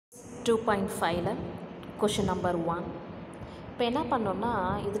2.5 question number 1. இப்போ என்ன பண்ணோம்னா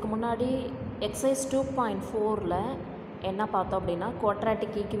இதுக்கு முன்னாடி எக்ஸசைஸ் 2.4ல் என்ன பார்த்தோம் அப்படின்னா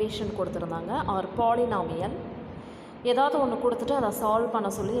குவாட்ராட்டிக் ஈக்குவேஷன் கொடுத்துருந்தாங்க ஆர் பாலினாமியல் ஏதாவது ஒன்று கொடுத்துட்டு அதை சால்வ்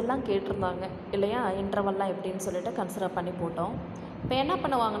பண்ண சொல்லி எல்லாம் கேட்டிருந்தாங்க இல்லையா, இன்டர்வல்லாம் எப்படின்னு சொல்லிட்டு கன்சிடர் பண்ணி போட்டோம். இப்போ என்ன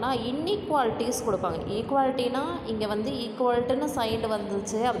பண்ணுவாங்கன்னா இன்இக்வாலிட்டிஸ் கொடுப்பாங்க. ஈக்குவாலிட்டினா இங்கே வந்து ஈக்குவல்ட்டுன்னு சைடு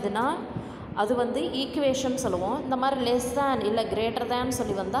வந்துச்சு அப்படின்னா அது வந்து ஈக்குவேஷன் சொல்லுவோம். இந்த மாதிரி லெஸ் தேன் இல்லை கிரேட்டர் தேன்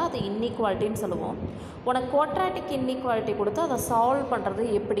சொல்லி வந்தால் அது இன்இக்வாலிட்டின்னு சொல்லுவோம். உனக்கு குவாட்ராட்டிக் இன்இக்வாலிட்டி கொடுத்து அதை சால்வ் பண்ணுறது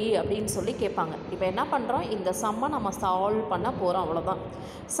எப்படி அப்படின்னு சொல்லி கேட்பாங்க. இப்போ என்ன பண்ணுறோம், இந்த சம்மை நம்ம சால்வ் பண்ண போகிறோம், அவ்வளோதான்.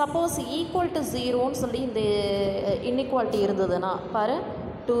 சப்போஸ் ஈக்குவல் டு 0ன்னு சொல்லி இந்த இன்இக்வாலிட்டி இருந்ததுன்னா பாரு,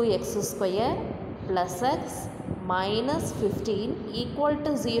 2x² + x - 15 equal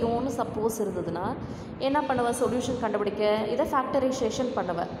to 0ன்னு suppose இருந்ததுன்னா என்ன பண்ணுவேன், சொல்யூஷன் கண்டுபிடிக்க இதை ஃபேக்டரைசேஷன்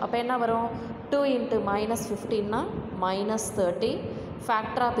பண்ணுவேன். அப்போ என்ன வரும், 2 × -15 -30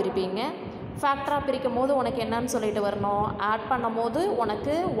 ஃபேக்டராக பிரிப்பீங்க. ஃபேக்டராக பிரிக்கும் போது உனக்கு என்னன்னு சொல்லிட்டு வரணும், ஆட் பண்ணும் போது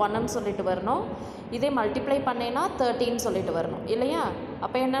உனக்கு 1ன்னு சொல்லிட்டு வரணும். இதே மல்டிப்ளை பண்ணேன்னா 30ன்னு சொல்லிட்டு வரணும் இல்லையா.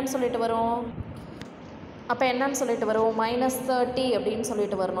 அப்போ என்னன்னு சொல்லிட்டு வரும், -30 அப்படின்னு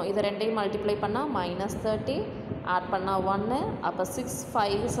சொல்லிட்டு வரணும். இதை ரெண்டையும் மல்டிப்ளை பண்ணால் -30, ஆட் பண்ணால் 1, அப்போ 6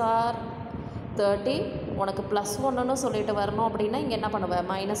 5s are 30, உனக்கு +1ன்னு சொல்லிட்டு வரணும். அப்படின்னா இங்கே என்ன பண்ணுவேன்,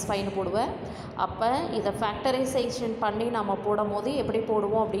 -5ன்னு போடுவேன். அப்போ இதை ஃபேக்டரைசேஷன் பண்ணி நம்ம போடும் போது எப்படி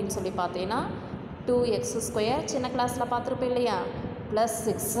போடுவோம் அப்படின்னு சொல்லி பார்த்தீங்கன்னா 2x² சின்ன கிளாஸில் பார்த்துருப்பேன் இல்லையா,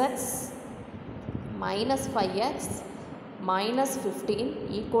 +6x -5x -15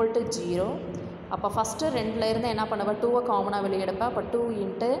 ஈக்குவல் டு 0. அப்போ ஃபஸ்ட்டு ரெண்டுலேருந்து என்ன பண்ணுவேன், 2வை காமனாக வெளியே எடுப்பேன். அப்போ 2 ×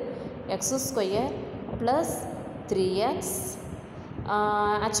 x² + 3x.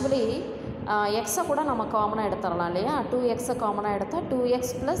 ஆக்சுவலி எக்ஸை கூட நம்ம காமனாக எடுத்துடலாம் இல்லையா. 2xை காமனாக எடுத்தால் 2x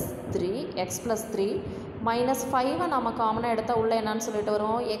 + 3 x + 3 -5வை நம்ம காமனாக எடுத்தால் உள்ளே என்னன்னு சொல்லிட்டு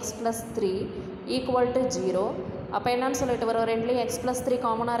வரும், x + 3 ஈக்குவல் டு 0. அப்போ என்னன்னு சொல்லிட்டு வரும், ரெண்டுலேயும் x + 3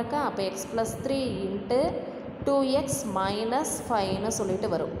 காமனாக இருக்கா. அப்போ x + 3 × 2x - 5ன்னு சொல்லிட்டு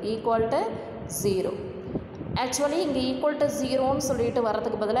வரும் ஈக்குவல் டு 0. ஆக்சுவலி இங்கே ஈக்குவல் டு 0ன்னு சொல்லிட்டு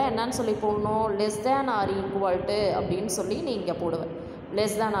வரதுக்கு பதிலாக என்னன்னு சொல்லி போடணும், less than or equal to அப்படின்னு சொல்லி நீ இங்கே போடுவேன்.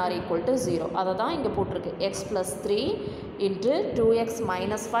 Less than or equal to 0 அதை தான் இங்கே போட்டிருக்கு. x + 3 × 2x -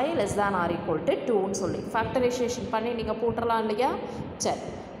 5 less than or equal to 2ன்னு சொல்லி ஃபேக்டரைசேஷன் பண்ணி நீங்கள் போட்டுடலாம் இல்லையா. சரி,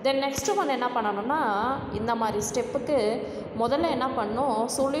 தென் நெக்ஸ்ட்டு ஒன்று என்ன பண்ணணும்னா, இந்த மாதிரி ஸ்டெப்புக்கு முதல்ல என்ன பண்ணணும்,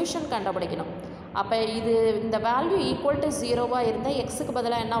 சொல்யூஷன் கண்டுபிடிக்கணும். அப்போ இந்த வேல்யூ ஈக்குவல் டு 0வாக இருந்தால் எக்ஸுக்கு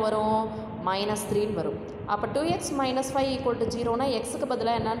பதிலாக என்ன வரும், -3ன்னு வரும். அப்போ 2x - 5 ஈக்குவல் டு 0னா எக்ஸுக்கு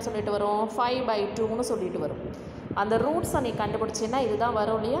பதிலாக என்னன்னு சொல்லிட்டு வரும், 5/2ன்னு சொல்லிட்டு வரும். அந்த ரூட்ஸை நீ கண்டுபிடிச்சின்னா இதுதான்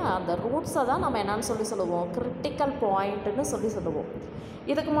வரும் இல்லையா. அந்த ரூட்ஸை தான் நம்ம என்னன்னு சொல்லுவோம், கிரிட்டிக்கல் பாயிண்ட்டுன்னு சொல்லுவோம்.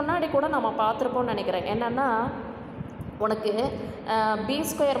 இதுக்கு முன்னாடி கூட நம்ம பார்த்துருப்போம்னு நினைக்கிறேன். என்னென்னா உனக்கு b² -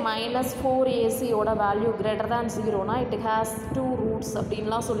 4ac value greater than 0னா it has 2 roots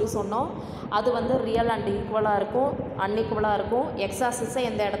அப்படின்லாம் சொன்னோம். அது வந்து ரியல் அண்ட் ஈக்குவலாக இருக்கும், அன்ஈக்குவலாக இருக்கும். எக்ஸாசிஸை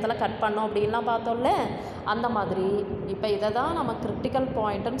எந்த இடத்துல கட் பண்ணோம் அப்படின்லாம் பார்த்தோம்ல, அந்த மாதிரி இப்போ இதை தான் நம்ம கிரிட்டிக்கல்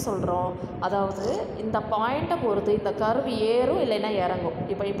பாயிண்ட்டுன்னு சொல்கிறோம். அதாவது இந்த பாயிண்ட்டை பொறுத்து இந்த கர்வ் ஏறும் இல்லைன்னா இறங்கும்.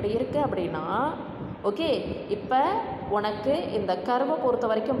 இப்போ இப்படி இருக்குது அப்படின்னா ஓகே, இப்போ உனக்கு இந்த கர்வை பொறுத்த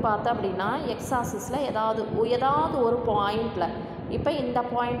வரைக்கும் பார்த்தா அப்படின்னா எக்ஸாசிஸில் ஏதாவது ஒரு பாயிண்டில் இப்போ இந்த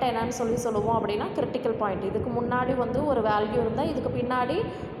பாயிண்ட்டை என்னன்னு சொல்லுவோம் அப்படின்னா கிரிட்டிக்கல் பாயிண்ட். இதுக்கு முன்னாடி வந்து ஒரு வேல்யூ இருந்தால் இதுக்கு பின்னாடி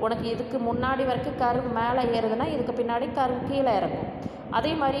உனக்கு இதுக்கு முன்னாடி வரைக்கும் கர்வ் மேலே ஏறுதுன்னா இதுக்கு பின்னாடி கர்வ் கீழே இறங்கும்.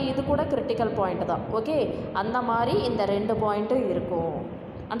 அதே மாதிரி இது கூட கிரிட்டிக்கல் பாயிண்ட் தான். ஓகே, அந்த மாதிரி இந்த 2 பாயிண்ட்டும் இருக்கும்.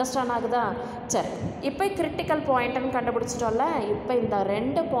 அண்டர்ஸ்டாண்ட் ஆகுதா. சரி, இப்போ கிரிட்டிக்கல் பாயிண்ட்டுன்னு கண்டுபிடிச்சிட்டோம்ல. இப்போ இந்த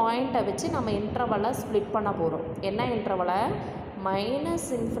 2 பாயிண்ட்டை வச்சு நம்ம இன்டர்வலை ஸ்ப்ளிட் பண்ண போகிறோம். என்ன இன்டர்வலை, -∞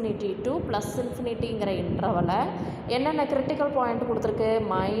 to +∞ இன்டர்வலை என்னென்ன கிரிட்டிக்கல் பாயிண்ட் கொடுத்துருக்கு,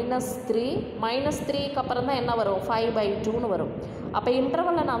 -3 அப்புறம் தான் என்ன வரும், 5/2ன்னு வரும். அப்போ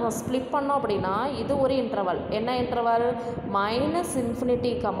இன்டர்வலை நம்ம ஸ்ப்ளிட் பண்ணோம் அப்படின்னா இது ஒரு இன்டர்வல். என்ன இன்டர்வல், -∞,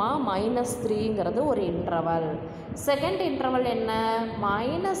 -3ங்கிறது ஒரு இன்டர்வல். செகண்ட் இன்டர்வல் என்ன,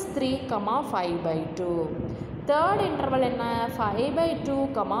 -3, 5/2. தேர்ட் இன்டர்வல் என்ன,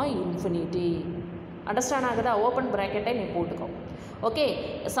 5/2, அண்டர்ஸ்டாண்ட் ஆகுதா. ஓப்பன் ப்ராக்கெட்டை நீ போட்டுக்கோ. ஓகே,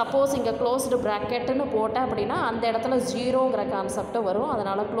 சப்போஸ் இங்கே க்ளோஸ்டு ப்ராக்கெட்டுன்னு போட்டேன் அப்படின்னா அந்த இடத்துல 0ங்கிற கான்செப்ட் வரும்.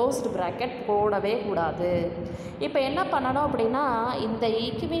 அதனால் க்ளோஸ்டு ப்ராக்கெட் போடவே கூடாது. இப்போ என்ன பண்ணணும் அப்படின்னா இந்த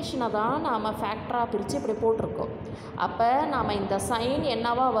ஈக்குவேஷனை தான் நாம் ஃபேக்டராக பிரித்து இப்படி போட்டிருக்கோம். அப்போ நாம் இந்த சைன்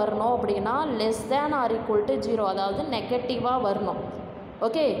என்னவா வரணும் அப்படின்னா less than or equal to 0, அதாவது நெகட்டிவாக வரணும்.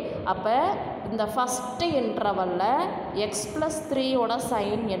 ஓகே, அப்போ இந்த ஃபஸ்ட்டு இன்டர்வலில் x + 3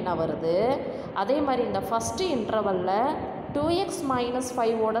 சைன் என்ன வருது, அதே மாதிரி இந்த ஃபஸ்ட்டு இன்டர்வலில் 2x -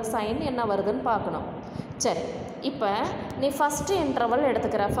 5 சைன் என்ன வருதுன்னு பார்க்கணும். சரி, இப்போ நீ ஃபஸ்ட்டு இன்டர்வல்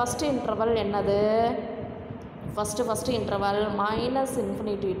எடுத்துக்கிற. ஃபஸ்ட்டு இன்டர்வல் என்னது? First interval -∞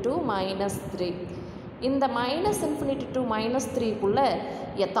 to -3. இந்த -∞ to -3க்குள்ளே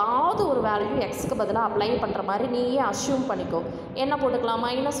ஏதாவது ஒரு வேல்யூ எக்ஸுக்கு பதிலாக அப்ளை பண்ணுற மாதிரி நீயே அஷ்யூம் பண்ணிக்கோ. என்ன போட்டுக்கலாம்?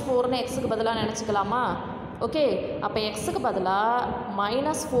 -4ன்னு எக்ஸுக்கு பதிலாக நினச்சிக்கலாமா? ஓகே, அப்போ எக்ஸுக்கு பதிலாக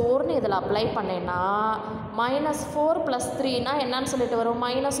 -4ன்னு இதில் அப்ளை பண்ணேன்னா -4 + 3னா என்னன்னு சொல்லிட்டு வரும்?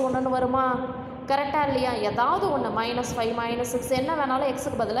 -1ன்னு வருமா? கரெக்டாக இல்லையா? ஏதாவது ஒன்று -5 -6 என்ன வேணாலும்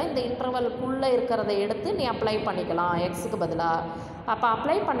எக்ஸுக்கு பதிலாக இந்த இன்டர்வலுக்குள்ளே இருக்கிறத எடுத்து நீ அப்ளை பண்ணிக்கலாம் எக்ஸுக்கு பதிலாக. அப்போ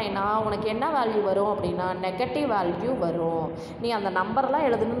அப்ளை பண்ணேன்னா உனக்கு என்ன வேல்யூ வரும் அப்படின்னா நெகட்டிவ் வேல்யூ வரும். நீ அந்த நம்பர்லாம்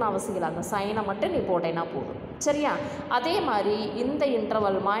எழுதணும்னு அவசியம் இல்லை, அந்த சைனை மட்டும் நீ போட்டேன்னா போதும். சரியா? அதே மாதிரி இந்த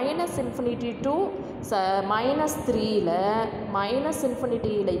இன்டர்வல் -∞ to -3ல்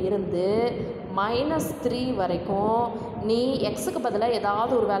 -∞ இருந்து -3 வரைக்கும் நீ எக்ஸுக்கு பதிலாக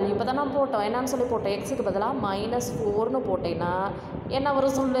ஏதாவது ஒரு வேல்யூ இப்போ தான் நான் போட்டோம். என்னன்னு சொல்லி போட்டோம்? எக்ஸுக்கு பதிலாக -4ன்னு போட்டேன்னா என்ன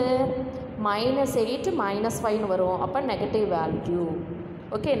வரும் சொல்லு? -8 -5ன்னு வரும். அப்போ நெகட்டிவ் வேல்யூ.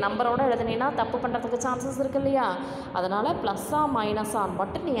 ஓகே, நம்பரோடு எழுதுனீங்கன்னா தப்பு பண்ணுறதுக்கு சான்சஸ் இருக்கு இல்லையா? அதனால் ப்ளஸ்ஸா மைனஸான்னு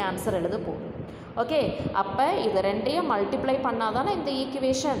மட்டும் நீ ஆன்சர் எழுத போகும். ஓகே, அப்போ இது ரெண்டையும் மல்டிப்ளை பண்ணால் தானே இந்த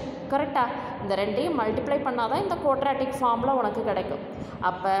ஈக்குவேஷன் கரெக்டாக? இந்த ரெண்டையும் மல்டிப்ளை பண்ணால் தான் இந்த குவாட்ராட்டிக் ஃபார்மில் உனக்கு கிடைக்கும்.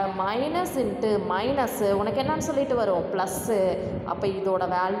 அப்போ மைனஸ் இன்ட்டு மைனஸ்ஸு உனக்கு என்னன்னு சொல்லிட்டு வரும்? ப்ளஸ்ஸு. அப்போ இதோட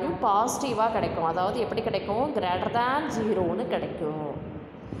வேல்யூ பாசிட்டிவாக கிடைக்கும். அதாவது எப்படி கிடைக்கும்? > 0ன்னு கிடைக்கும்.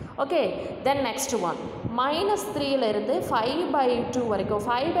 ஓகே, தென் நெக்ஸ்ட் ஒன் -3லேருந்து 5/2 வரைக்கும்.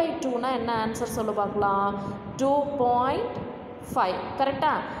 5/2னா என்ன ஆன்சர் சொல்ல பார்க்கலாம்? 2.5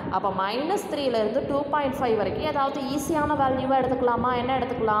 கரெக்டாக? அப்போ -3லேருந்து 2.5 வரைக்கும் ஏதாவது ஈஸியான வேல்யூவாக எடுத்துக்கலாமா? என்ன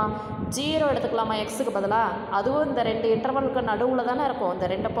எடுத்துக்கலாம்? 0 எடுத்துக்கலாமா எக்ஸுக்கு பதிலாக? அதுவும் இந்த ரெண்டு இன்டர்வலுக்கு நடுவில் தானே இருக்கும், இந்த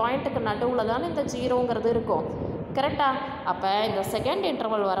ரெண்டு பாயிண்ட்டுக்கு நடுவில் தானே இந்த 0ங்கிறது இருக்கும் கரெக்டாக? அப்போ இந்த செகண்ட்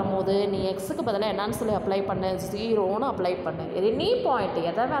இன்டர்வல் வரும்போது நீ எக்ஸுக்கு பதிலாக என்னன்னு சொல்லி அப்ளை பண்ணு? 0ன்னு அப்ளை பண்ணு. எனி பாயிண்ட்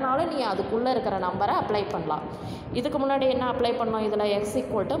எதை வேணாலும் நீ அதுக்குள்ளே இருக்கிற நம்பரை அப்ளை பண்ணலாம். இதுக்கு முன்னாடி என்ன அப்ளை பண்ணோம்? இதில் x =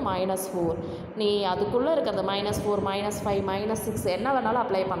 -4. நீ அதுக்குள்ளே இருக்கிறது -4 -5 -6 என்ன வேணாலும்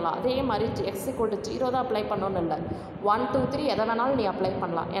அப்ளை பண்ணலாம். அதே மாதிரி x = 0 தான் அப்ளை பண்ணணும்னு இல்லை, 1 2 3 எதை வேணாலும் நீ அப்ளை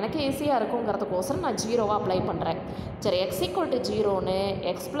பண்ணலாம். எனக்கு ஈஸியாக இருக்குங்கிறதுக்கோசரம் நான் 0வாக அப்ளை பண்ணுறேன். சரி, x = 0ன்னு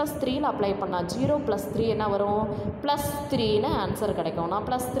x + 3ல் அப்ளை பண்ணால் 0 + 3 என்ன வரும்? +3ன்னு ஆன்சர் கிடைக்கும். நான்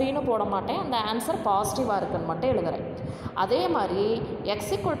 +3ன்னு போட மாட்டேன், அந்த ஆன்சர் பாசிட்டிவாக இருக்குன்னு மட்டும் எழுதுகிறேன். அதே மாதிரி x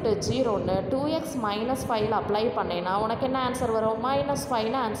 = 0ன்னு 2x - 5ல் அப்ளை பண்ணேன்னா உனக்கு என்ன ஆன்சர் வரும்?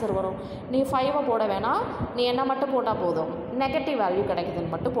 -5ன்னு ஆன்சர் வரும். நீ 5ஐ போட வேணாம், நீ என்ன மட்டும் போட்டால் போதும்? நெகட்டிவ் வேல்யூ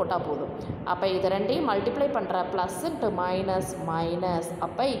கிடைக்குதுன்னு மட்டும் போட்டால் போதும். அப்போ இது ரெண்டையும் மல்டிப்ளை பண்ணுற +−−.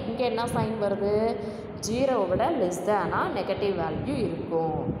 அப்போ இங்கே என்ன சைன் வருது? 0 விட லெஸ்தானா நெகட்டிவ் வேல்யூ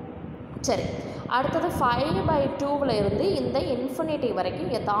இருக்கும். சரி, அடுத்தது 5/2லேருந்து இந்த இன்ஃபினிட்டி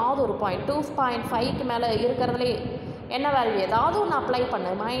வரைக்கும் ஏதாவது ஒரு பாயிண்ட் 2.5க்கு மேலே இருக்கிறதுலே என்ன வேல்யூ ஏதாவது ஒன்று அப்ளை பண்ணு.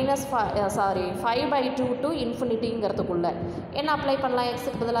 -5/2 to இன்ஃபினிட்டிங்கிறதுக்குள்ளே என்ன அப்ளை பண்ணலாம்?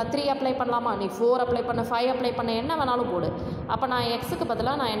 எக்ஸுக்கு பதிலாக 3 அப்ளை பண்ணலாமா? நீ 4 அப்ளை பண்ணு, 5 அப்ளை பண்ணு, என்ன வேணாலும் போடு. அப்போ நான் எக்ஸுக்கு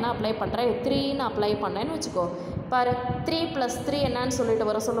பதிலாக நான் என்ன அப்ளை பண்ணுறேன்? 3ன்னு அப்ளை பண்ணேன்னு வச்சுக்கோ. பாரு, 3 + 3 என்னன்னு சொல்லிட்டு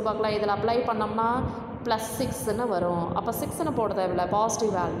வர சொல்லு பார்க்கலாம். இதில் அப்ளை பண்ணோம்னா +6ன்னு வரும். அப்போ 6ன்னு போட தேவையில்லை,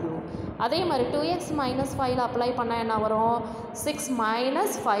 பாசிட்டிவ் வேல்யூ. அதே மாதிரி 2x - 5ல் அப்ளை பண்ணால் என்ன வரும்? 6 -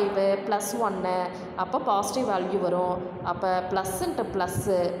 5 + 1, அப்போ பாசிட்டிவ் வேல்யூ வரும். அப்போ +ன்ட்டு ++,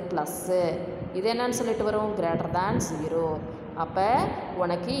 இது என்னன்னு சொல்லிட்டு வரும்? > 0. அப்போ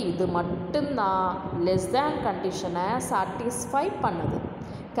உனக்கு இது மட்டும்தான் லெஸ்தான் கண்டிஷனை சாட்டிஸ்ஃபை பண்ணுது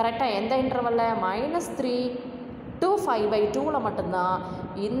கரெக்டாக. எந்த இன்டர்வலில்? -3 to 5/2ல் மட்டும்தான்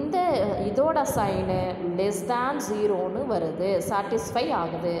இந்த இதோட சைனு <0ன்னு வருது, சாட்டிஸ்ஃபை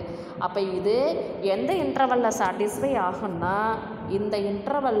ஆகுது. அப்போ இது எந்த இன்டர்வலில் சாட்டிஸ்ஃபை ஆகும்னா இந்த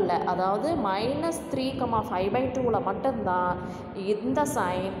இன்டர்வலில், அதாவது -3, 5/2ல் மட்டும்தான் இந்த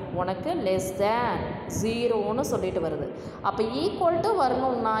சைன் உனக்கு <0ன்னு சொல்லிட்டு வருது. அப்போ ஈக்குவல்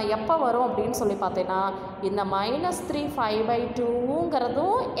வரணும்னா எப்போ வரும் அப்படின்னு சொல்லி பார்த்தேன்னா இந்த -3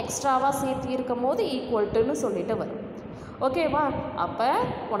 5/2ங்கிறதும் எக்ஸ்ட்ராவாக சேர்த்து இருக்கும் போது ஈக்குவல்ட்டுன்னு சொல்லிட்டு வரும். ஓகேவா? அப்போ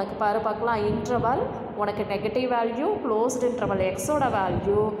உனக்கு பார்க்கலாம், இன்டர்வல் உனக்கு நெகட்டிவ் வேல்யூ, க்ளோஸ்டு இன்டர்வல் எக்ஸோட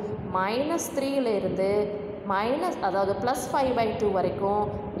வேல்யூ -3லேருந்து அதாவது +5/2 வரைக்கும்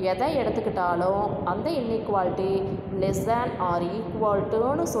எதை எடுத்துக்கிட்டாலும் அந்த இன்இக்வாலிட்டி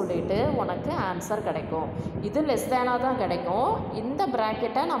 < சொல்லிட்டு உனக்கு ஆன்சர் கிடைக்கும். இது லெஸ்தானாக தான் கிடைக்கும். இந்த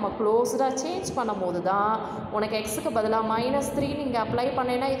ப்ராக்கெட்டை நம்ம க்ளோஸ்டாக சேஞ்ச் பண்ணும் போது தான் உனக்கு எக்ஸுக்கு பதிலாக -3 நீங்கள் அப்ளை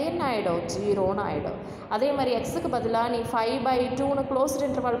பண்ணேன்னா இது என்ன ஆகிடும்? 0ன்னு ஆகிடும். அதே மாதிரி எக்ஸுக்கு பதிலாக நீ 5/2ன்னு க்ளோஸ்டு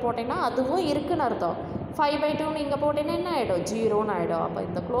இன்டர்வல் போட்டேன்னா அதுவும் இருக்குன்னு அர்த்தம். 5/2 நீங்கள் போட்டீங்கன்னா என்ன ஆகிடும்? 0ன்னு ஆகிடும். அப்போ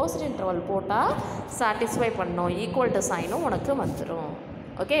இந்த க்ளோஸ்டு இன்டர்வல் போட்டால் சாட்டிஸ்ஃபை பண்ணணும், ஈக்குவல் டு சைனும் உனக்கு வந்துடும்.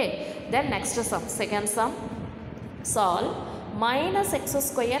 Okay, then next sum, second sum, solve minus x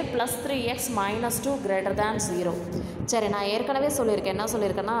square plus 3x minus 2 greater than 0. சரி, நான் ஏற்கனவே சொல்லியிருக்கேன், என்ன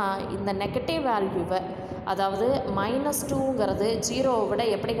சொல்லியிருக்கேன்னா இந்த நெகட்டிவ் வேல்யூவை, அதாவது -2ங்கிறது 0வை விட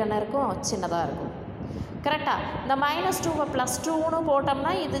எப்படி கண்ணா இருக்கும், சின்னதாக இருக்கும். கரெக்டாக? இந்த -2வை +2ன்னு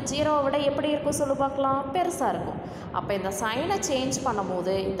போட்டோம்னா இது 0வை விட எப்படி இருக்கும் சொல்லு பார்க்கலாம், பெருசாக இருக்கும். அப்போ இந்த சைனை சேஞ்ச்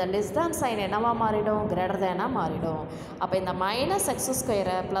பண்ணும்போது இந்த லெஸ் தேன் சைன் என்னவா மாறிடும், கிரேட்டர் தேனாக மாறிடும். அப்போ இந்த -x² +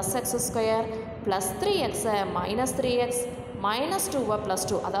 x² + 3x -3x -2வை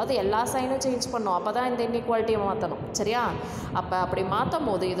 +2, அதாவது எல்லா சைனும் சேஞ்ச் பண்ணணும். அப்போ தான் இந்த இன்இக்வாலிட்டியை மாற்றணும். சரியா? அப்போ அப்படி மாற்றும்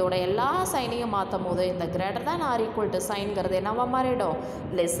போது இதோட எல்லா சைனையும் மாற்றும் போது இந்த greater than or equal to சைன்கிறது என்னவா மாறிடும்,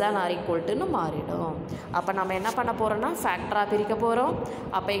 லெஸ் தேன் ஆர் ஈக்குவல் டுன்னு மாறிடும். அப்போ நம்ம என்ன பண்ண போகிறோம்னா ஃபேக்டராக பிரிக்க போகிறோம்.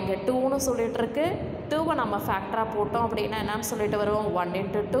 அப்போ இங்கே 2ன்னு சொல்லிட்டு இருக்கு, 2வை நம்ம ஃபேக்டராக போட்டோம் அப்படின்னா என்னன்னு சொல்லிட்டு வரும், 1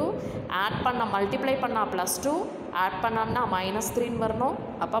 × 2 ஆட் பண்ண மல்டிப்ளை பண்ணால் +2 ஆட் பண்ணோம்னா -3ன்னு வரணும்.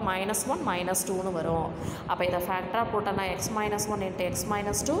 அப்போ -1 -2ன்னு வரும். அப்போ இதை ஃபேக்டராக போட்டோன்னா x - 1 × x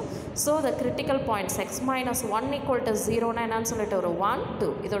 - 2. So the critical points x - 1 = 0னா என்னன்னு சொல்லிட்டு ஒரு 1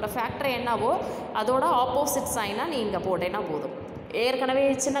 2. இதோட ஃபேக்டர் என்னவோ அதோட ஆப்போசிட் சைனாக நீ இங்கே போட்டேன்னா போதும். ஏற்கனவே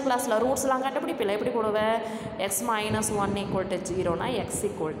சின்ன கிளாஸில் ரூட்ஸ்லாம் கண்டுபிடிப்பில்லை, எப்படி போடுவேன், x - 1 = 0னா x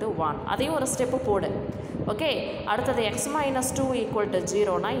 = 1. அதையும் ஒரு ஸ்டெப்பு போடு. ஓகே, அடுத்தது x - 2 =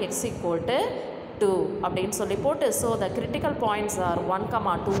 0னா x = 2 அப்படின்னு சொல்லி போட்டு, so the critical points R 1,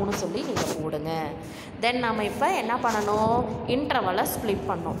 2ன்னு சொல்லி நீங்கள் போடுங்க. தென் நம்ம இப்போ என்ன பண்ணணும், இன்டர்வலை ஸ்ப்ளிட்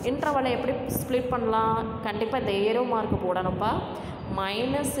பண்ணணும். இன்டர்வலை எப்படி ஸ்ப்ளிட் பண்ணலாம், கண்டிப்பாக இந்த arrow mark போடணும்ப்பா.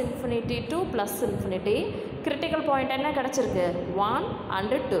 -∞ to +∞. Critical point என்ன கிடச்சிருக்கு, 1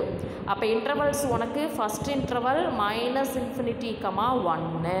 and 2. அப்போ இன்டர்வல்ஸ் உனக்கு ஃபஸ்ட் இன்டர்வல் -∞,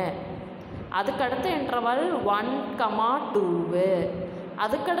 1, அதுக்கடுத்த இன்டர்வல் 1, 2,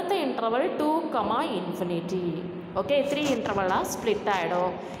 அதுக்கடுத்த இன்டர்வல் 2, ∞. ஓகே, 3 இன்டர்வலாக ஸ்ப்ளிட்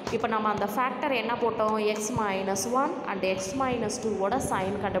ஆகிடும். இப்போ நம்ம அந்த ஃபேக்டர் என்ன போட்டோம், x - 1 அண்ட் x - 2வோட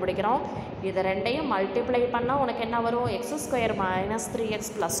சைன் கண்டுபிடிக்கிறோம். இதை ரெண்டையும் மல்டிப்ளை பண்ணால் உனக்கு என்ன வரும், x² - 3x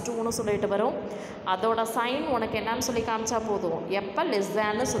 + 2ன்னு சொல்லிட்டு வரும். அதோட சைன் உனக்கு என்னன்னு சொல்லி காமிச்சா போதும், எப்போ லெஸ்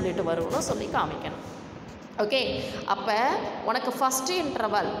தேன்னு சொல்லிட்டு வரும்னு சொல்லி காமிக்கணும். ஓகே, அப்போ உனக்கு ஃபஸ்ட்டு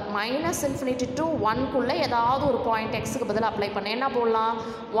இன்டர்வல் -∞ to 1க்குள்ளே ஏதாவது ஒரு பாயிண்ட் எக்ஸுக்கு பதிலாக அப்ளை பண்ண என்ன போடலாம்,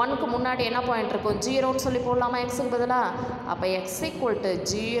 1க்கு முன்னாடி என்ன பாயிண்ட் இருக்கும், 0ன்னு சொல்லி போடலாமா எக்ஸுக்கு பதிலாக. அப்போ x =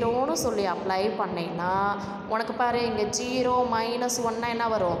 0ன்னு சொல்லி அப்ளை பண்ணிங்கன்னா உனக்கு பாரு, இங்கே 0 - 1னா என்ன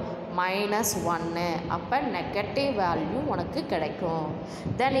வரும், -1. அப்போ நெகட்டிவ் வேல்யூ உனக்கு கிடைக்கும்.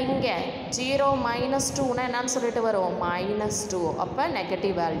 தென் இங்கே 0 - 2னா என்னன்னு சொல்லிட்டு வரும், -2. அப்போ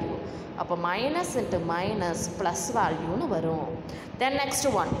நெகட்டிவ் வேல்யூ. அப்போ மைனஸ் இன்ட்டு மைனஸ் ப்ளஸ் வேல்யூன்னு வரும். தென் நெக்ஸ்ட்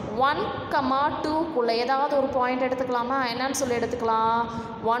 1, 2க்குள்ளே ஏதாவது ஒரு பாயிண்ட் எடுத்துக்கலாமா, என்னன்னு சொல்லி எடுத்துக்கலாம்,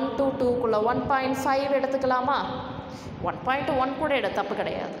 1 to 2க்குள்ளே 1.5 எடுத்துக்கலாமா. 1.1 கூட எடு, தப்பு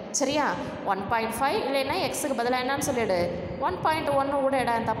கிடையாது. சரியா, 1.5 இல்லைன்னா எக்ஸுக்கு பதிலாக என்னன்னு சொல்லிவிடு, 1.1 கூட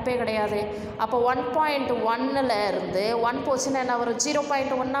இட, தப்பே கிடையாது. அப்போ 1.1ல் இருந்து 1 போச்சுன்னா என்ன வரும்,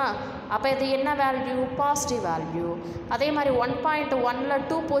 0.1. அப்போ இது என்ன வேல்யூ, பாசிட்டிவ் வேல்யூ. அதே மாதிரி 1.1ல்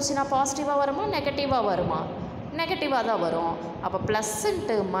 2 போச்சுன்னா பாசிட்டிவாக வருமா நெகட்டிவாக வருமா, நெகட்டிவாக தான் வரும். அப்போ ப்ளஸ்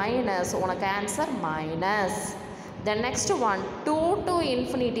இன்ட்டு மைனஸ், உனக்கு answer minus. Then next 2 to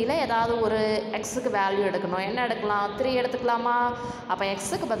 ∞ ஏதாவது ஒரு எக்ஸுக்கு வேல்யூ எடுக்கணும். என்ன எடுக்கலாம், 3 எடுத்துக்கலாமா. அப்போ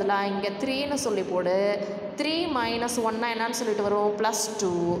எக்ஸுக்கு பதிலாக இங்கே 3ன்னு சொல்லி போடு. 3 - 1னா என்னன்னு சொல்லிட்டு வரும்,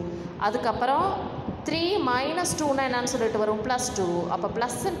 +2. அதுக்கப்புறம் 3 - 2னா என்னன்னு சொல்லிட்டு வரும், +2. அப்போ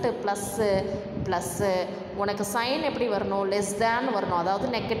ப்ளஸ் இன்ட்டு ப்ளஸ்ஸு ப்ளஸ்ஸு. உனக்கு சைன் எப்படி வரணும், லெஸ் தேன் வரணும், அதாவது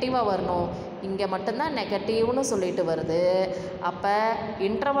நெகட்டிவாக வரணும். இங்கே மட்டும்தான் நெகட்டிவ்னு சொல்லிட்டு வருது. அப்போ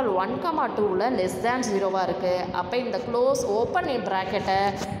இன்டர்வல் 1, 2ல் லெஸ் தேன் 0வாக இருக்குது. அப்போ இந்த ஓப்பன் ப்ராக்கெட்டை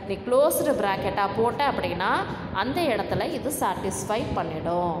நீ க்ளோஸ்டு ப்ராக்கெட்டாக போட்ட அப்படின்னா அந்த இடத்துல இது சாட்டிஸ்ஃபை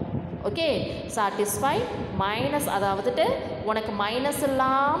பண்ணிடும். ஓகே, சாட்டிஸ்ஃபை மைனஸ், அதாவதுட்டு உனக்கு மைனஸ்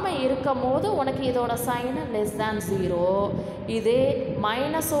இல்லாமல் இருக்கும் போது உனக்கு இதோட சைனு லெஸ் தேன் 0. இது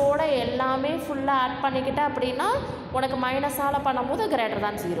மைனஸோட எல்லாமே ஃபுல்லாக ஆட் பண்ணிக்கிட்ட அப்படின்னா உனக்கு மைனஸால் பண்ணும்போது கிரேட்டர்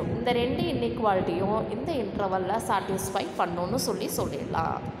தேன் 0. இந்த ரெண்டு இன்இக்வாலிட்டியும் இந்த இன்டர்வலில் சாட்டிஸ்ஃபை பண்ணணுன்னு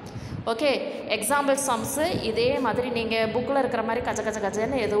சொல்லிடலாம். ஓகே, எக்ஸாம்பிள் சம்ஸு இதே மாதிரி நீங்கள் புக்கில் இருக்கிற மாதிரி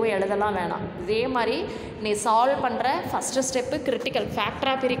கச்சன்னு எதுவும் எழுதலாம் வேணாம். இதே மாதிரி நீ சால்வ் பண்ணுற ஃபஸ்ட்டு ஸ்டெப்பு கிரிட்டிக்கல்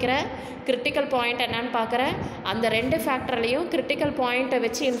ஃபேக்டராக பிரிக்கிற, கிரிட்டிக்கல் பாயிண்ட் என்னன்னு பார்க்குற, அந்த 2 ஃபேக்டர்லேயும் கிரிட்டிக்கல் பாயிண்ட்டை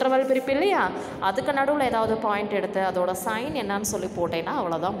வச்சு இன்டர்வல் பிரிப்பு இல்லையா, அதுக்கு நடுவில் ஏதாவது பாயிண்ட் எடுத்து அதோட சைன் என்னன்னு சொல்லி போட்டேன்னா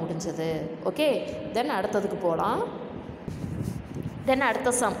அவ்வளோதான் முடிஞ்சது. ஓகே, தென் அடுத்ததுக்கு போகலாம். தென்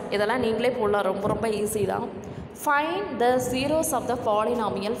அடுத்த சம் இதெல்லாம் நீங்களே போடலாம், ரொம்ப ஈஸி தான். Find the zeros of the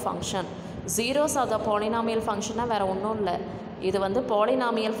polynomial function. Zeros of the polynomial functionனா வேறு ஒன்றும் இல்லை, இது வந்து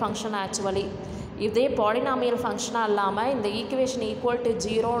polynomial function ஆக்சுவலி. இதே பாலினாமியல் ஃபங்க்ஷனாக இல்லாமல் இந்த ஈக்குவேஷன் ஈக்குவல் டு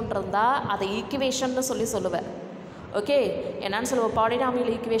ஜீரோன்னு இருந்தால் அதை ஈக்குவேஷன்னு சொல்லுவேன். ஓகே, என்னன்னு சொல்லுவோம்,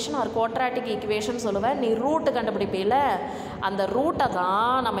 பாலினாமியல் ஈக்குவேஷன் ஒரு குவாட்ராட்டிக் ஈக்குவேஷன் சொல்லுவேன். நீ ரூட்டு கண்டுபிடிப்பில்ல, அந்த ரூட்டை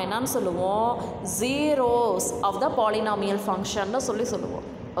தான் நம்ம என்னன்னு சொல்லுவோம், ஜீரோஸ் ஆஃப் த பாலினாமியல் ஃபங்க்ஷன்னு சொல்லுவோம்.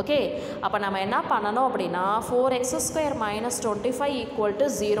 ஓகே, அப்போ நம்ம என்ன பண்ணணும் அப்படின்னா 4x² - 25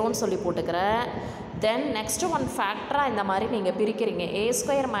 = 0ன்னு சொல்லி போட்டுக்கிறேன். தென் நெக்ஸ்ட்டு ஒன் ஃபேக்டராக இந்த மாதிரி நீங்கள் பிரிக்கிறீங்க. a² -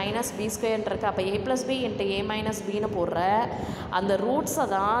 b² இருக்கு. அப்போ a + b × a - bன்னு போடுற அந்த ரூட்ஸை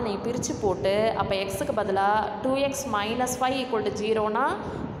தான் நீ பிரித்து போட்டு, அப்போ எக்ஸுக்கு பதிலாக 2x - 5 = 0னா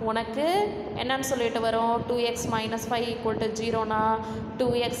உனக்கு என்னன்னு சொல்லிட்டு வரும், 2x - 5 = 0னா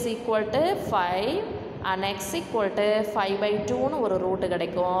 2x = 5 and x = 5/2ன்னு ஒரு ரூட்டு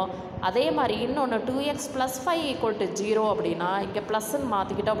கிடைக்கும். அதே மாதிரி இன்னொன்று 2x + 5 = 0 அப்படின்னா இங்கே ப்ளஸ்ன்னு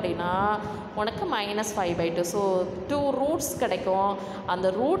மாற்றிக்கிட்டோம் அப்படின்னா உனக்கு -5/2. ஸோ 2 ரூட்ஸ் கிடைக்கும். அந்த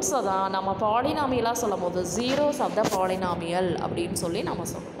ரூட்ஸை தான் நம்ம பாலினாமியலாக சொல்லும் போது ஜீரோஸ் ஆஃப் த பாலினாமியல் அப்படின்னு சொல்லி நம்ம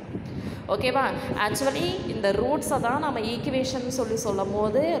சொல்லுவோம். ஓகேவா, ஆக்சுவலி இந்த ரூட்ஸை தான் நம்ம ஈக்குவேஷன் சொல்லும்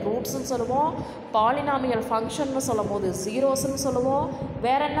போது ரூட்ஸ்ன்னு சொல்லுவோம், பாலினாமியல் ஃபங்க்ஷன்னு சொல்லும் போது ஜீரோஸ்ன்னு சொல்லுவோம்.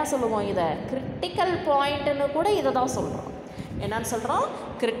 வேறு என்ன சொல்லுவோம், இதை கிரிட்டிக்கல் பாயிண்ட்டுன்னு கூட இதை தான் சொல்கிறோம். என்னன்னு சொல்கிறோம்,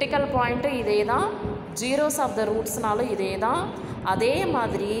 கிரிட்டிக்கல் பாயிண்ட்டு இதே தான், ஜீரோஸ் ஆஃப் த ரூட்ஸ்னாலும் இதே தான். அதே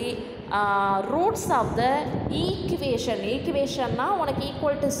மாதிரி ரூட்ஸ் ஆஃப் த ஈக்குவேஷன்னா உனக்கு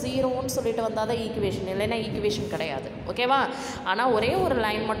ஈக்குவல் டு 0ன்னு சொல்லிட்டு வந்தால் தான் ஈக்குவேஷன், இல்லைன்னா ஈக்குவேஷன் கிடையாது. ஓகேவா, ஆனால் ஒரே ஒரு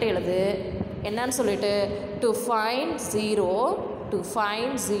லைன் மட்டும் எழுது, என்னன்னு சொல்லிட்டு to find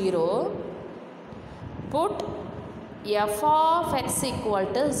zero put f of x =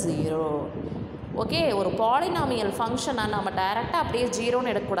 0. Okay, ஒரு பாலினாமியல் ஃபங்க்ஷனை நம்ம டைரெக்டாக அப்படியே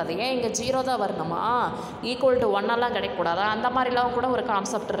ஜீரோன்னு எடுக்கக்கூடாது. ஏன் இங்கே 0 தான் வரணுமா, = 1 கிடைக்கக்கூடாதா, அந்த மாதிரிலாம் கூட ஒரு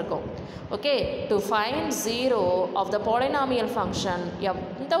கான்செப்ட் இருக்கும். Okay, to find zero of the polynomial function,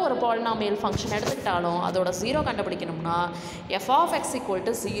 எந்த ஒரு பாலினாமியல் ஃபங்க்ஷன் எடுத்துக்கிட்டாலும் அதோட 0 கண்டுபிடிக்கணும்னா f of x =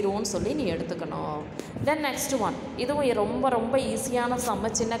 0ன்னு சொல்லி நீ எடுத்துக்கணும். தென் நெக்ஸ்ட் ஒன், இதுவும் ரொம்ப ரொம்ப ஈஸியான சம்ம,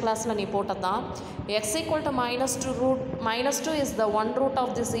 சின்ன கிளாஸில் நீ போட்டது தான். x = -2 is the one root of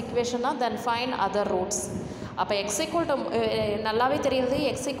this equation, then find other roots. அப்போ x நல்லாவே தெரியுது,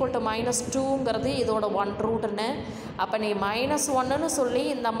 x = -2ங்கிறது இதோட ஒன் ரூட்டுன்னு. அப்போ நீ -1ன்னு சொல்லி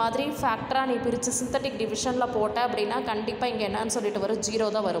இந்த மாதிரி ஃபேக்டராக நீ பிரித்து சிந்தட்டிக் டிவிஷனில் போட்ட அப்படின்னா கண்டிப்பாக இங்கே என்னன்னு சொல்லிட்டு வரும், 0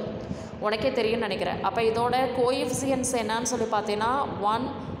 தான் வரும். உனக்கே தெரியும்னு நினைக்கிறேன். அப்போ இதோட கோஎஃபிஷியன்ட்ஸ் என்னன்னு சொல்லி பார்த்தீங்கன்னா 1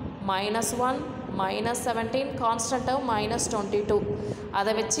 -1 -17, கான்ஸ்டன்ட் டேர்ம் -22.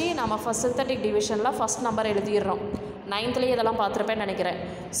 அதை வச்சு நம்ம ஃபஸ்ட் சிந்தட்டிக் டிவிஷனில் ஃபஸ்ட் நம்பர் எழுதிடுறோம். 9th இதெல்லாம் பார்த்துருப்பேன்னு நினைக்கிறேன்.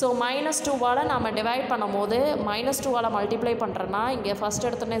 ஸோ -2வால் நம்ம டிவைட் பண்ணும் போது -2வால் மல்டிப்ளை பண்ணுறேன்னா இங்கே ஃபஸ்ட்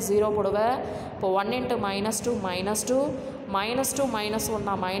எடுத்தோடனே 0 போடுவேன். இப்போ 1 × -2 -2 -2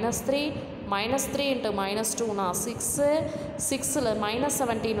 -1னா -3 -3 × -2னா 6 6ல்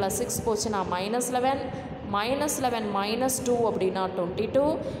 -17ல் 6 போச்சுன்னா -11 -11 -2 அப்படின்னா 22.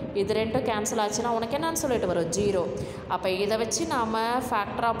 இது ரெண்டும் கேன்சல் ஆச்சுன்னா உனக்கு என்னன்னு சொல்லிட்டு வரும், 0. அப்போ இதை வச்சு நாம்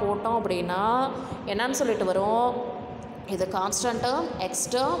ஃபேக்டராக போட்டோம் அப்படின்னா என்னன்னு சொல்லிட்டு வரும், இது கான்ஸ்டன்ட் டேர்ம், x²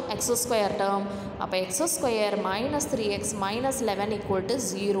 டேர்ம். அப்போ x² -3x -11 =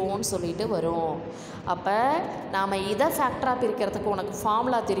 0ன்னு சொல்லிட்டு வரும். அப்போ நாம் இதை ஃபேக்டராக பிரிக்கிறதுக்கு உனக்கு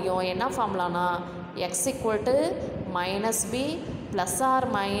ஃபார்முலா தெரியும். என்ன ஃபார்முலானா x = -b ±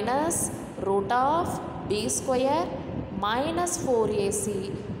 √b² -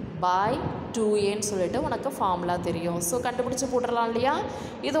 4ac/2aன்னு சொல்லிட்டு உனக்கு ஃபார்முலா தெரியும். ஸோ கண்டுபிடிச்சி போட்டுடலாம் இல்லையா.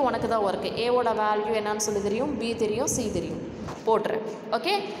 இது உனக்கு தான் ஒர்க்கு. ஏவோட வேல்யூ என்னன்னு சொல்லி தெரியும், பி தெரியும், சி தெரியும், போட்டுறேன்.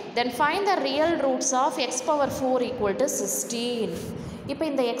 Okay, then find the real roots of x⁴ = 16. இப்போ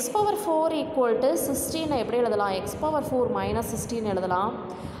இந்த x⁴ = 16 எப்படி எழுதலாம், x⁴ -16 எழுதலாம்.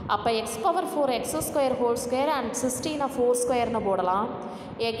 அப்போ x⁴ x² அண்ட் 16 4² போடலாம்.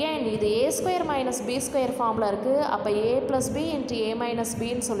 எகெயின் இது a² - b² ஃபார்மில் இருக்குது. அப்போ a + b × a -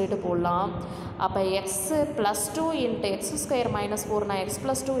 bன்னு சொல்லிட்டு போடலாம். அப்போ x + 2 × x² - 4னா x +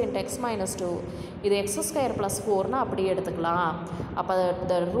 2 × x - 2, இது x² + 4னா அப்படியே எடுத்துக்கலாம். அப்போ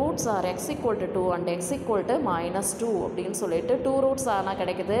the roots are x = 2 and x = -2 அப்படின்னு சொல்லிட்டு 2 ரூட்ஸ் ஆனால்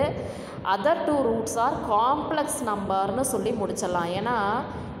கிடைக்குது. அதர் 2 ரூட்ஸ் ஆர் காம்ப்ளெக்ஸ் நம்பர்னு சொல்லி முடிச்சிடலாம். ஏன்னா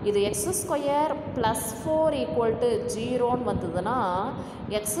இது x² + 4 = 0ன்னு வந்ததுன்னா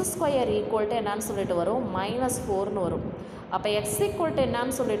x² என்னன்னு சொல்லிட்டு வரும், -4ன்னு வரும். அப்போ x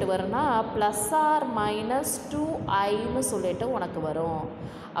என்னன்னு சொல்லிட்டு வரும்னா ±2iன்னு சொல்லிட்டு உனக்கு வரும்.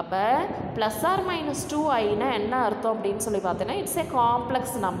 அப்போ ±2iனா என்ன அர்த்தம் அப்படின்னு சொல்லி பார்த்தீங்கன்னா இட்ஸ் ஏ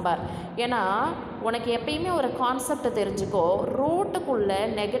காம்ப்ளெக்ஸ் நம்பர். ஏன்னா உனக்கு எப்பயுமே ஒரு கான்செப்ட் தெரிஞ்சுக்கோ, ரூட்டுக்குள்ளே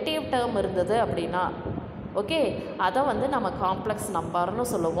நெகட்டிவ் டேர்ம் இருந்தது அப்படின்னா ஓகே, அதை வந்து நம்ம காம்ப்ளெக்ஸ் நம்பர்னு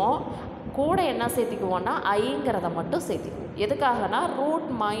சொல்லுவோம். கூட என்ன சேர்த்திக்குவோன்னா ஐங்கிறத மட்டும் சேர்த்திக்குவோம். எதுக்காகனா ரூட்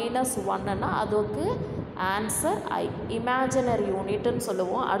 -1ன்னா அதுக்கு ஆன்சர் ஐ, இமேஜினரி யூனிட்னு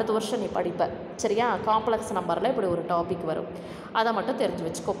சொல்லுவோம். அடுத்த வருஷம் நீ படிப்ப சரியா. காம்ப்ளெக்ஸ் நம்பரில் இப்படி ஒரு டாபிக் வரும், அதை மட்டும் தெரிஞ்சு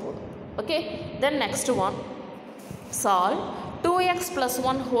வச்சுக்கோ போதும். Okay, then next one Sal 2x +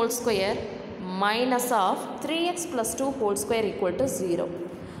 1 whole square minus of 3x + 2 whole square equal to 0.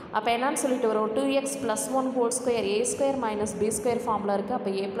 அப்போ என்னன்னு சொல்லிட்டு வரும், 2x + 1 whole square a square minus b square ஃபார்மில் இருக்குது.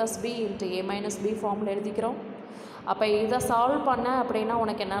 அப்போ a + b × a - b ஃபார்மில் எழுதிக்கிறோம். அப்போ இதை சால்வ் பண்ண அப்படின்னா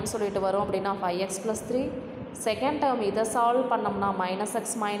உனக்கு என்னன்னு சொல்லிட்டு வரும் அப்படின்னா 5x + 3. செகண்ட் டேர்ம் இதை சால்வ் பண்ணோம்னா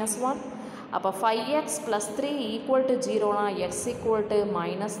 -x - 1. அப்போ 5x + 3 equal to 0னா x equal to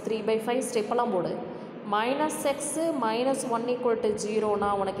 -3/5 ஸ்டெப்பெல்லாம் போடு. -x - 1 ஈக்குவல் டு 0னா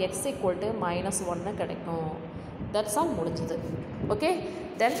உனக்கு x ஈக்குவல் டு -1 கிடைக்கும். தட்ஸ் ஆல், முடிஞ்சது. Okay,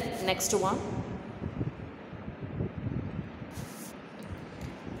 then next one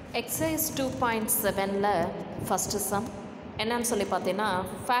exercise 2.7ல் first some என்னன்னு சொல்லி பார்த்தீங்கன்னா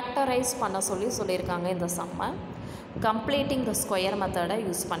ஃபேக்டரைஸ் பண்ண சொல்லியிருக்காங்க. இந்த சம்மை கம்ப்ளீட்டிங் த ஸ்கொயர் மெத்தடை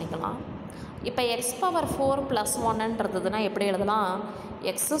யூஸ் பண்ணிக்கலாம். இப்போ x⁴ + 1ன்றதுன்னா எப்படி எழுதலாம்,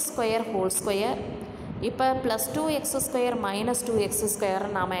 x² ஹோல் ஸ்கொயர். இப்போ +2x² - 2x²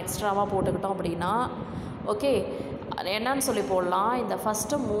 நாம் எக்ஸ்ட்ராவாக போட்டுக்கிட்டோம் அப்படின்னா ஓகே என்னன்னு சொல்லி போடலாம். இந்த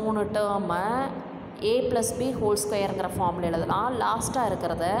ஃபஸ்ட்டு 3 டேர்மை a + b ஹோல் ஸ்கொயருங்கிற ஃபார்மில் எழுதலாம். லாஸ்ட்டாக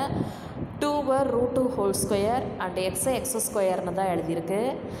இருக்கிறத 2 √2 ஹோல் ஸ்கொயர் அண்ட் x² தான் எழுதியிருக்கு.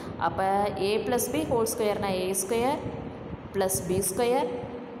 அப்போ a + b whole ஸ்கொயர்னால் a² + b²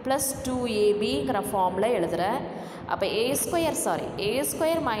 + 2ab ஃபார்மில் எழுதுகிறேன். அப்போ a² -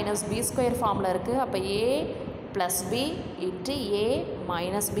 b² ஃபார்மில் இருக்குது. அப்போ a + b × a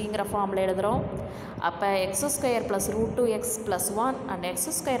 - bங்கிற ஃபார்மில் எழுதுகிறோம். அப்போ x² + √2x + 1 and x²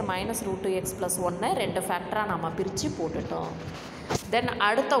 - √2x + 1 2 ஃபேக்டராக நம்ம பிரித்து போட்டுட்டோம். தென்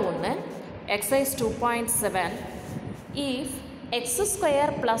அடுத்த ஒன்று exercise 2.7 if x²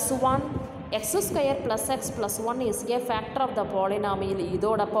 + 1 x² + x + 1 is a factor of the polynomial.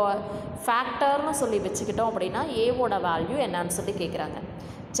 இதோட ஃபேக்டர்னு சொல்லி வச்சுக்கிட்டோம் அப்படின்னா ஏவோட வேல்யூ என்னன்னு சொல்லி கேட்குறாங்க.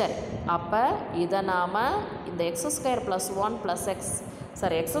 சரி, அப்போ இதை நாம் இந்த x² + 1 + x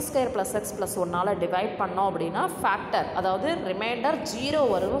x² + x + 1 divide பண்ணோம் அப்படின்னா ஃபேக்டர், அதாவது ரிமைண்டர் 0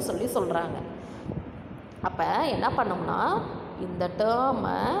 வரும்னு சொல்கிறாங்க. அப்போ என்ன பண்ணோம்னா இந்த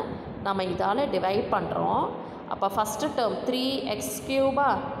டேர்மை நம்ம இதால் டிவைட் பண்ணுறோம். அப்போ ஃபஸ்ட்டு டேர்ம் 3x³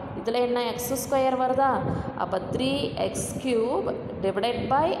 இதில் என்ன x² வருதா. அப்போ 3x³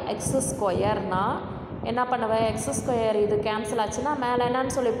 / x²னா என்ன பண்ணுவேன், x² இது கேன்சல் ஆச்சுன்னா மேலே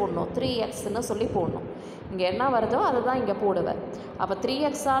என்னன்னு சொல்லி போடணும், 3xன்னு சொல்லி போடணும். இங்கே என்ன வருதோ அதுதான் இங்கே போடுவேன். அப்போ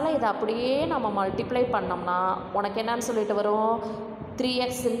 3xஆல் இதை அப்படியே நம்ம மல்டிப்ளை பண்ணோம்னா உனக்கு என்னன்னு சொல்லிட்டு வரும்,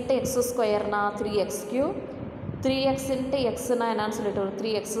 3x × x²னா 3x³, 3x × xனா என்னன்னு சொல்லிட்டு வரும்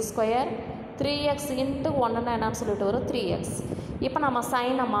 3x², 3x × 1னா என்னன்னு சொல்லிட்டு வரும் 3x. இப்போ நம்ம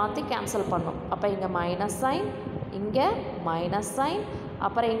சைனை மாற்றி கேன்சல் பண்ணோம். அப்போ இங்கே மைனஸ் சைன், இங்கே மைனஸ் சைன்,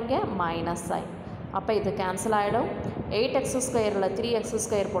 அப்புறம் இங்கே மைனஸ் சைன். அப்போ இது கேன்சல் ஆகிடும். 8x²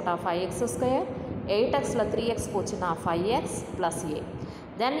 3x² போட்டால் 5x², 8xல் 3x போச்சுன்னா 5x + a.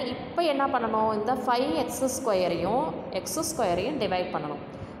 தென் இப்போ என்ன பண்ணணும், இந்த 5x²யும் x² டிவைட் பண்ணணும்.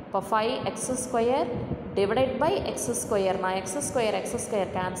 இப்போ 5x² divided by x²னா x²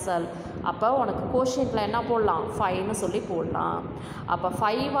 cancel. அப்போ உனக்கு கோஷியன்ட்டில் என்ன போடலாம், 5ன்னு சொல்லி போடலாம். அப்போ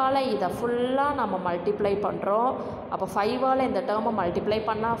 5ஆல் இதை ஃபுல்லாக நம்ம மல்டிப்ளை பண்ணுறோம். அப்போ 5ஆல் இந்த டேர்மை மல்டிப்ளை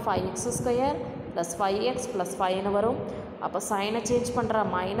பண்ணால் 5x² + 5x + 5ன்னு வரும். அப்போ சைனை சேஞ்ச் பண்ணுற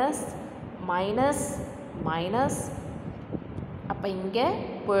மைனஸ் மைனஸ் மைனஸ். அப்போ இங்கே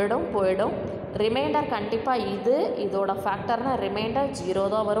போயிடும். ரிமைண்டர் கண்டிப்பாக இதோட ஃபேக்டர்னால் ரிமைண்டர் 0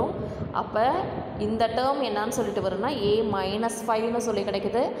 தான் வரும். அப்போ இந்த டேர்ம் என்னன்னு சொல்லிட்டு வரும்னா a - 5ன்னு சொல்லி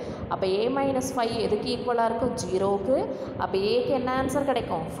கிடைக்குது. அப்போ a - 5 எதுக்கு ஈக்குவலாக இருக்கும், 0க்கு. அப்போ ஏக்கு என்ன ஆன்சர்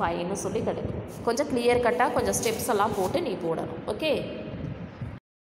கிடைக்கும், 5ன்னு சொல்லி கிடைக்கும். கொஞ்சம் கிளியர் கட்டாக கொஞ்சம் ஸ்டெப்ஸ் எல்லாம் போட்டு நீ போடணும். ஓகே.